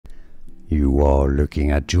You are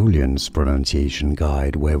looking at Julian's pronunciation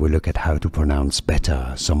guide, where we look at how to pronounce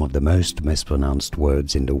better some of the most mispronounced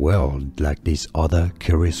words in the world, like this other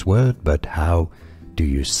curious word. But how do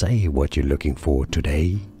you say what you're looking for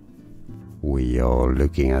today? We are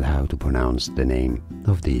looking at how to pronounce the name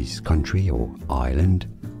of this country or island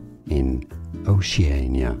in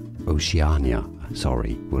Oceania.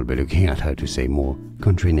 We'll be looking at how to say more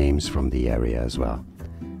country names from the area as well.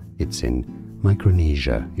 It's in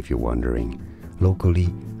Micronesia, if you're wondering.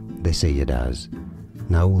 Locally, they say it as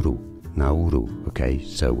Nauru, okay?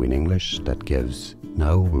 So in English, that gives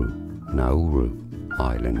Nauru,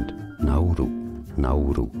 island,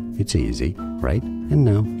 Nauru. It's easy, right? And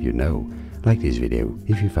now you know. Like this video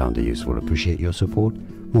if you found it useful. Appreciate your support.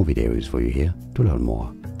 More videos for you here to learn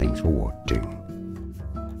more. Thanks for watching.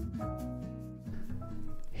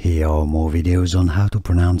 Here are more videos on how to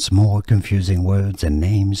pronounce more confusing words and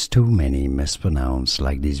names too many mispronounced.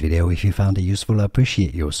 Like this video if you found it useful. I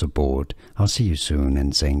appreciate your support. I'll see you soon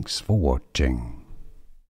and thanks for watching.